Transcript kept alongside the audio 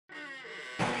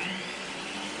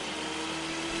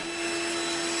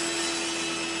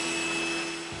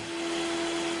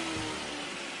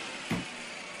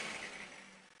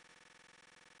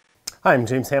Hi, I'm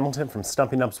James Hamilton from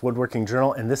Stumpy Nubs Woodworking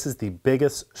Journal, and this is the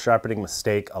biggest sharpening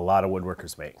mistake a lot of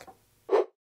woodworkers make.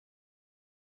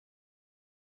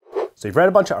 So you've read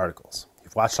a bunch of articles,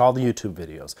 you've watched all the YouTube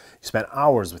videos, you spent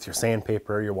hours with your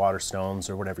sandpaper, your water stones,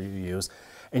 or whatever you use,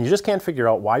 and you just can't figure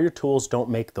out why your tools don't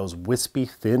make those wispy,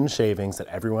 thin shavings that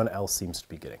everyone else seems to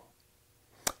be getting.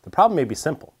 The problem may be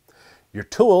simple. Your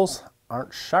tools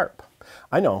aren't sharp.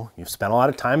 I know, you've spent a lot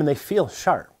of time and they feel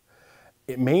sharp.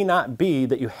 It may not be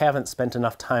that you haven't spent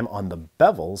enough time on the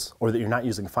bevels or that you're not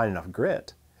using fine enough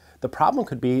grit. The problem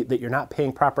could be that you're not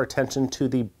paying proper attention to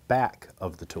the back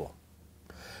of the tool.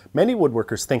 Many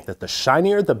woodworkers think that the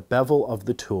shinier the bevel of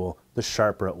the tool, the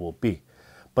sharper it will be.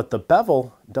 But the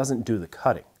bevel doesn't do the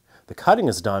cutting. The cutting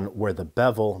is done where the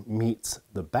bevel meets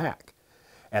the back.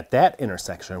 At that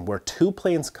intersection where two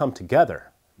planes come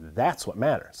together, that's what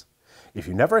matters. If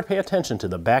you never pay attention to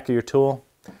the back of your tool,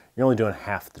 you're only doing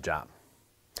half the job.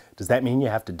 Does that mean you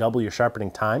have to double your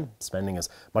sharpening time, spending as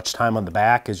much time on the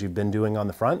back as you've been doing on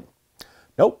the front?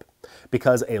 Nope,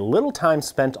 because a little time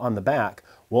spent on the back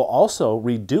will also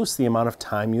reduce the amount of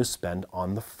time you spend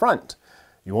on the front.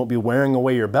 You won't be wearing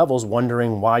away your bevels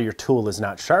wondering why your tool is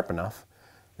not sharp enough.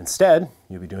 Instead,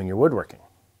 you'll be doing your woodworking.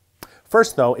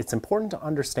 First though, it's important to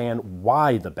understand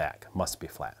why the back must be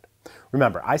flat.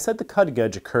 Remember, I said the cutting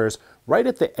edge occurs right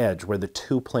at the edge where the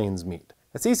two planes meet.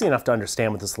 It's easy enough to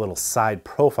understand with this little side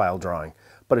profile drawing,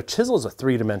 but a chisel is a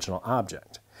three-dimensional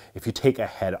object. If you take a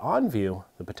head-on view,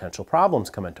 the potential problems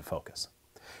come into focus.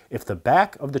 If the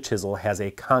back of the chisel has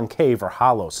a concave or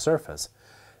hollow surface,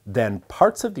 then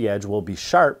parts of the edge will be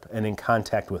sharp and in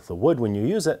contact with the wood when you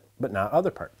use it, but not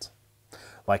other parts.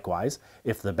 Likewise,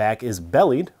 if the back is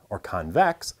bellied or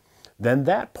convex, then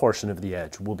that portion of the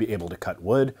edge will be able to cut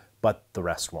wood, but the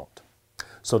rest won't.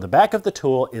 So the back of the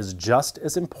tool is just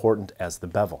as important as the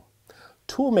bevel.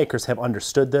 Tool makers have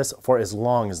understood this for as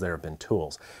long as there have been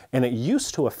tools, and it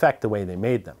used to affect the way they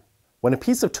made them. When a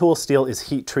piece of tool steel is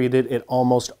heat treated, it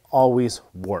almost always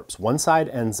warps. One side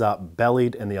ends up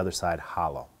bellied and the other side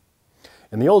hollow.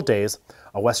 In the old days,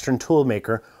 a Western tool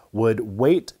maker would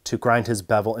wait to grind his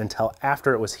bevel until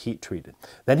after it was heat treated.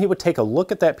 Then he would take a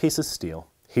look at that piece of steel,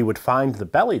 he would find the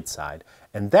bellied side,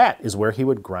 and that is where he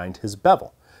would grind his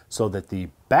bevel, so that the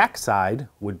back side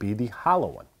would be the hollow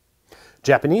one.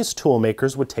 Japanese tool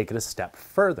makers would take it a step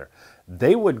further.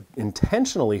 They would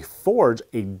intentionally forge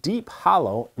a deep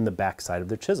hollow in the back side of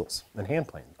their chisels and hand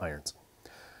plane irons.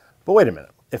 But wait a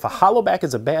minute, if a hollow back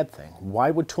is a bad thing,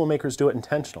 why would tool makers do it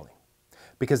intentionally?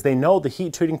 Because they know the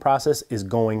heat treating process is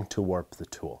going to warp the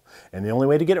tool, and the only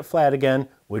way to get it flat again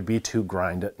would be to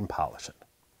grind it and polish it.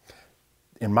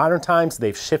 In modern times,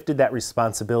 they've shifted that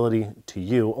responsibility to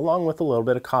you, along with a little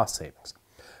bit of cost savings.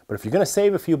 But if you're going to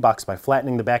save a few bucks by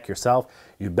flattening the back yourself,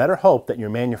 you better hope that your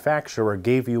manufacturer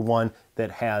gave you one that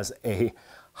has a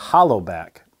hollow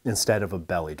back instead of a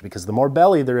bellied, because the more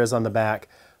belly there is on the back,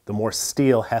 the more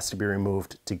steel has to be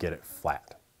removed to get it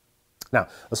flat. Now,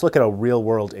 let's look at a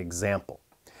real-world example.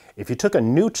 If you took a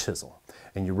new chisel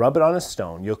and you rub it on a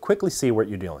stone, you'll quickly see what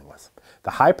you're dealing with.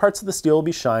 The high parts of the steel will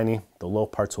be shiny, the low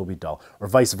parts will be dull, or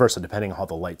vice versa, depending on how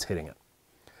the light's hitting it.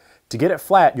 To get it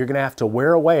flat, you're going to have to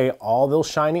wear away all those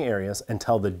shiny areas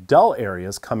until the dull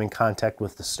areas come in contact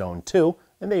with the stone too,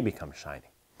 and they become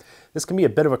shiny. This can be a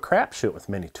bit of a crapshoot with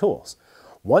many tools.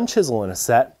 One chisel in a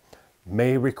set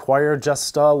may require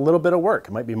just a little bit of work.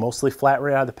 It might be mostly flat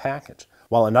right out of the package,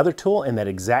 while another tool in that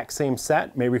exact same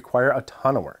set may require a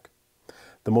ton of work.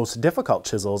 The most difficult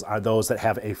chisels are those that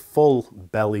have a full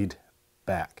bellied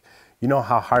back. You know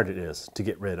how hard it is to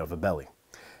get rid of a belly.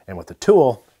 And with the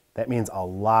tool, that means a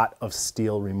lot of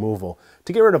steel removal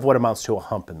to get rid of what amounts to a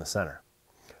hump in the center.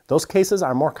 Those cases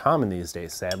are more common these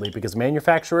days, sadly, because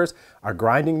manufacturers are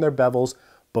grinding their bevels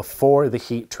before the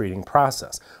heat treating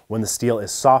process, when the steel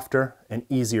is softer and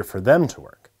easier for them to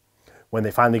work. When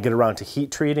they finally get around to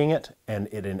heat treating it and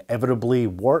it inevitably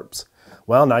warps,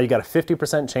 well, now you got a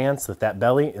 50% chance that that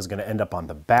belly is going to end up on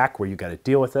the back where you got to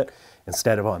deal with it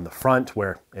instead of on the front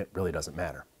where it really doesn't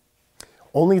matter.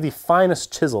 Only the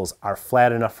finest chisels are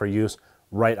flat enough for use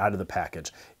right out of the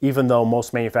package, even though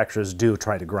most manufacturers do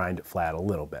try to grind it flat a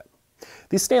little bit.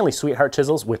 These Stanley Sweetheart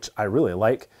chisels, which I really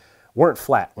like, weren't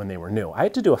flat when they were new. I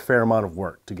had to do a fair amount of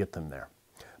work to get them there.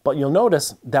 But you'll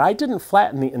notice that I didn't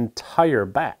flatten the entire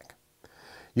back.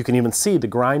 You can even see the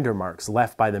grinder marks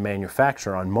left by the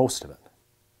manufacturer on most of it.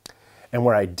 And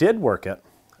where I did work it,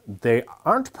 they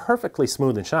aren't perfectly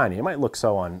smooth and shiny. It might look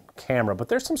so on camera, but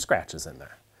there's some scratches in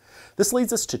there. This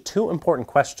leads us to two important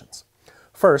questions.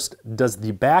 First, does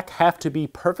the back have to be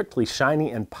perfectly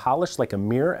shiny and polished like a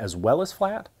mirror as well as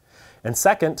flat? And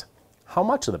second, how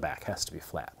much of the back has to be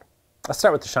flat? Let's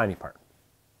start with the shiny part.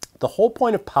 The whole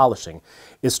point of polishing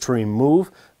is to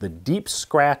remove the deep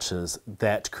scratches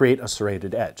that create a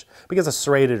serrated edge, because a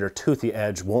serrated or toothy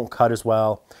edge won't cut as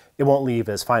well, it won't leave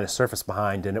as fine a surface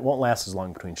behind, and it won't last as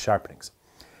long between sharpenings.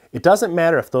 It doesn't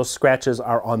matter if those scratches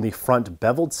are on the front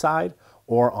beveled side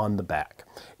or on the back.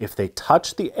 If they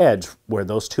touch the edge where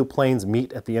those two planes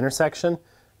meet at the intersection,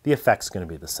 the effect's going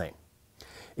to be the same.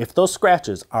 If those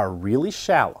scratches are really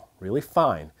shallow, really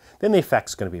fine, then the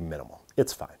effect's going to be minimal.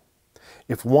 It's fine.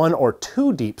 If one or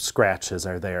two deep scratches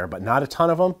are there, but not a ton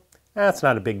of them, that's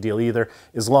not a big deal either,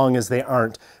 as long as they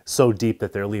aren't so deep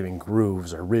that they're leaving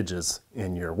grooves or ridges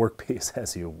in your workpiece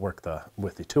as you work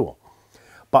with the tool.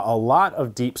 But a lot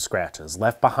of deep scratches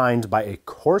left behind by a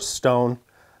coarse stone,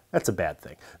 that's a bad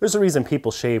thing. There's a reason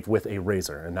people shave with a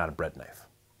razor and not a bread knife.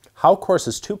 How coarse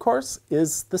is too coarse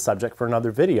is the subject for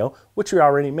another video, which we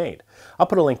already made. I'll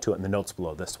put a link to it in the notes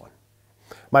below this one.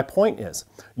 My point is,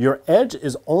 your edge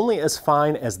is only as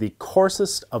fine as the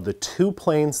coarsest of the two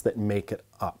planes that make it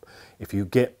up. If you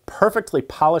get perfectly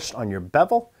polished on your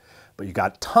bevel, but you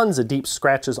got tons of deep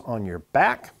scratches on your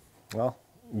back, well,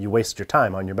 you waste your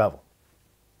time on your bevel.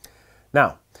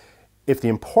 Now, if the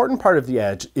important part of the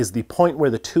edge is the point where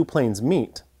the two planes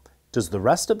meet, does the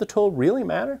rest of the tool really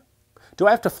matter? Do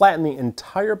I have to flatten the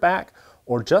entire back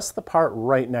or just the part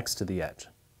right next to the edge?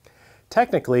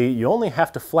 Technically, you only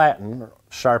have to flatten,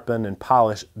 sharpen, and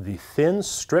polish the thin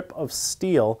strip of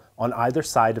steel on either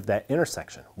side of that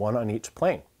intersection, one on each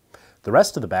plane. The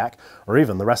rest of the back, or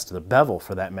even the rest of the bevel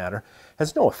for that matter,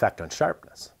 has no effect on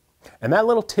sharpness. And that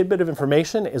little tidbit of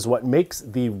information is what makes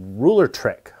the ruler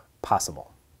trick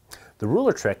possible. The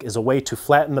ruler trick is a way to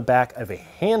flatten the back of a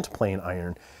hand plane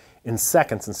iron in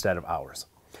seconds instead of hours.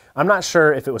 I'm not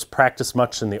sure if it was practiced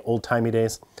much in the old-timey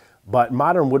days, but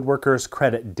modern woodworkers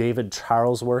credit David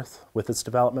Charlesworth with its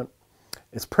development.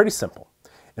 It's pretty simple.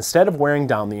 Instead of wearing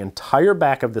down the entire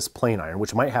back of this plane iron,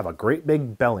 which might have a great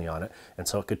big belly on it, and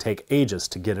so it could take ages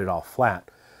to get it all flat,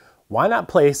 why not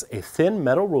place a thin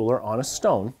metal ruler on a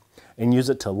stone and use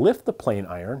it to lift the plane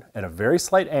iron at a very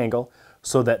slight angle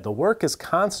so that the work is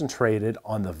concentrated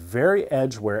on the very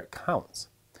edge where it counts.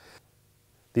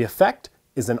 The effect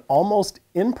is an almost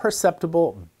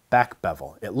imperceptible back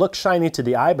bevel. It looks shiny to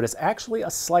the eye, but it's actually a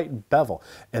slight bevel,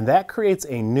 and that creates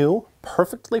a new,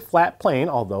 perfectly flat plane,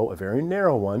 although a very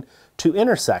narrow one, to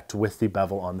intersect with the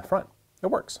bevel on the front. It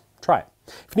works. Try it.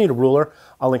 If you need a ruler,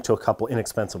 I'll link to a couple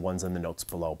inexpensive ones in the notes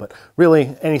below, but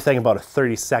really anything about a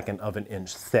 32nd of an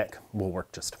inch thick will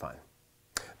work just fine.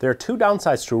 There are two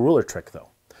downsides to a ruler trick though.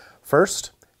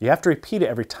 First, you have to repeat it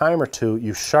every time or two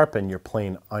you sharpen your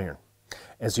plane iron.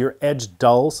 As your edge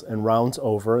dulls and rounds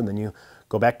over, and then you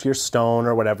go back to your stone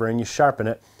or whatever and you sharpen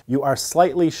it, you are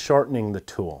slightly shortening the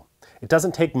tool. It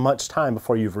doesn't take much time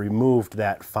before you've removed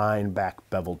that fine back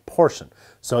beveled portion,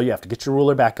 so you have to get your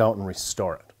ruler back out and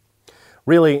restore it.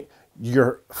 Really,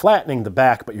 you're flattening the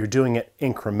back, but you're doing it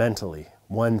incrementally,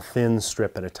 one thin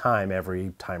strip at a time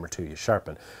every time or two you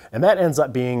sharpen. And that ends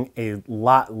up being a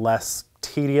lot less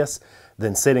tedious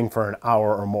than sitting for an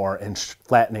hour or more and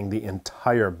flattening the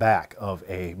entire back of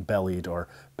a bellied or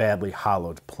badly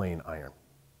hollowed plane iron.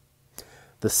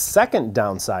 The second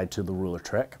downside to the ruler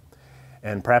trick,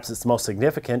 and perhaps it's the most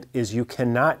significant, is you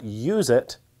cannot use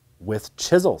it with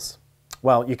chisels.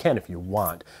 Well, you can if you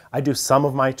want. I do some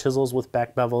of my chisels with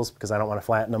back bevels because I don't want to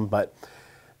flatten them, but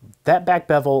that back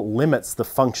bevel limits the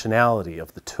functionality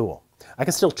of the tool. I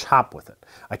can still chop with it.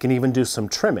 I can even do some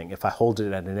trimming if I hold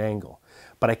it at an angle.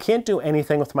 But I can't do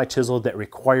anything with my chisel that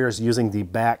requires using the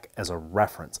back as a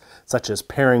reference, such as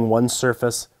pairing one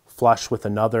surface flush with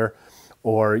another,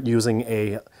 or using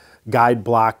a guide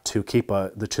block to keep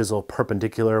the chisel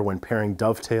perpendicular when pairing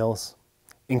dovetails.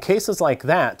 In cases like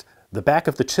that, the back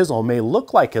of the chisel may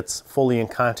look like it's fully in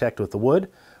contact with the wood,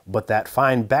 but that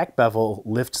fine back bevel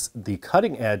lifts the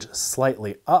cutting edge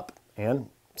slightly up and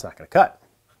it's not going to cut.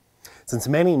 Since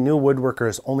many new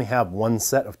woodworkers only have one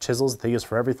set of chisels that they use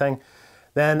for everything,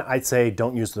 then I'd say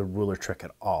don't use the ruler trick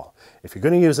at all. If you're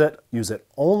going to use it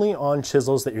only on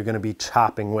chisels that you're going to be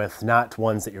chopping with, not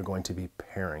ones that you're going to be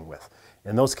pairing with.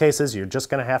 In those cases, you're just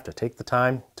going to have to take the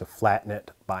time to flatten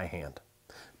it by hand.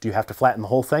 Do you have to flatten the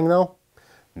whole thing though?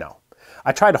 No.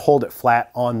 I try to hold it flat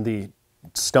on the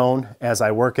stone as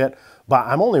I work it, but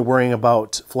I'm only worrying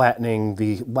about flattening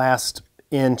the last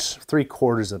inch,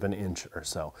 3/4 of an inch or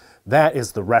so. That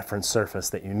is the reference surface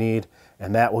that you need,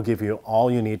 and that will give you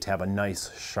all you need to have a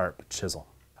nice sharp chisel.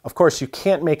 Of course, you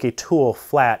can't make a tool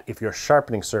flat if your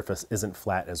sharpening surface isn't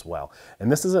flat as well.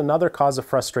 And this is another cause of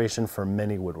frustration for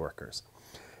many woodworkers.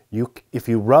 If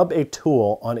you rub a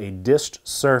tool on a dished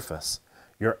surface,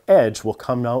 your edge will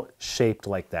come out shaped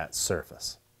like that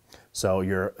surface. So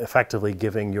you're effectively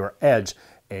giving your edge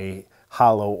a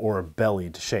hollow or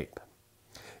bellied shape.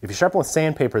 If you sharpen with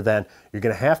sandpaper, then you're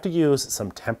going to have to use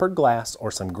some tempered glass or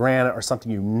some granite or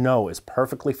something you know is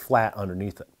perfectly flat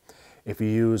underneath it. If you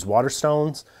use water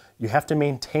stones, you have to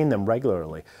maintain them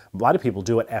regularly. A lot of people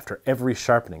do it after every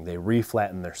sharpening. They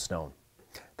re-flatten their stone.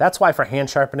 That's why for hand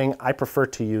sharpening, I prefer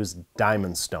to use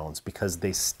diamond stones because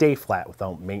they stay flat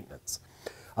without maintenance.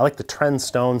 I like the trend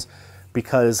stones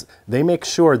because they make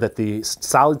sure that the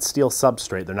solid steel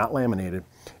substrate, they're not laminated,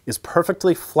 is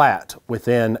perfectly flat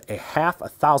within a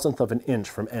thousandth of an inch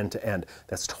from end to end.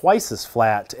 That's twice as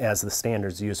flat as the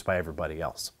standards used by everybody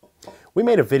else. We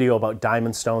made a video about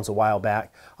diamond stones a while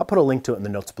back. I'll put a link to it in the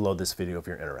notes below this video if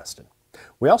you're interested.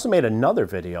 We also made another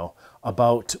video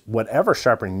about whatever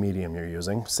sharpening medium you're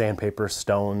using, sandpaper,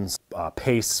 stones,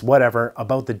 pastes, whatever,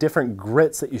 about the different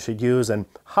grits that you should use and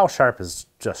how sharp is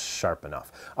just sharp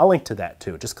enough. I'll link to that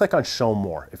too. Just click on show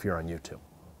more if you're on YouTube.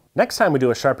 Next time we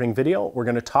do a sharpening video, we're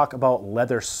going to talk about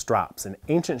leather strops, an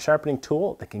ancient sharpening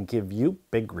tool that can give you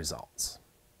big results.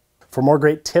 For more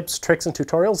great tips, tricks, and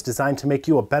tutorials designed to make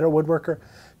you a better woodworker,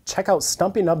 check out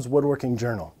Stumpy Nubs Woodworking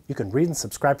Journal. You can read and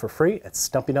subscribe for free at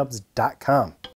stumpynubs.com.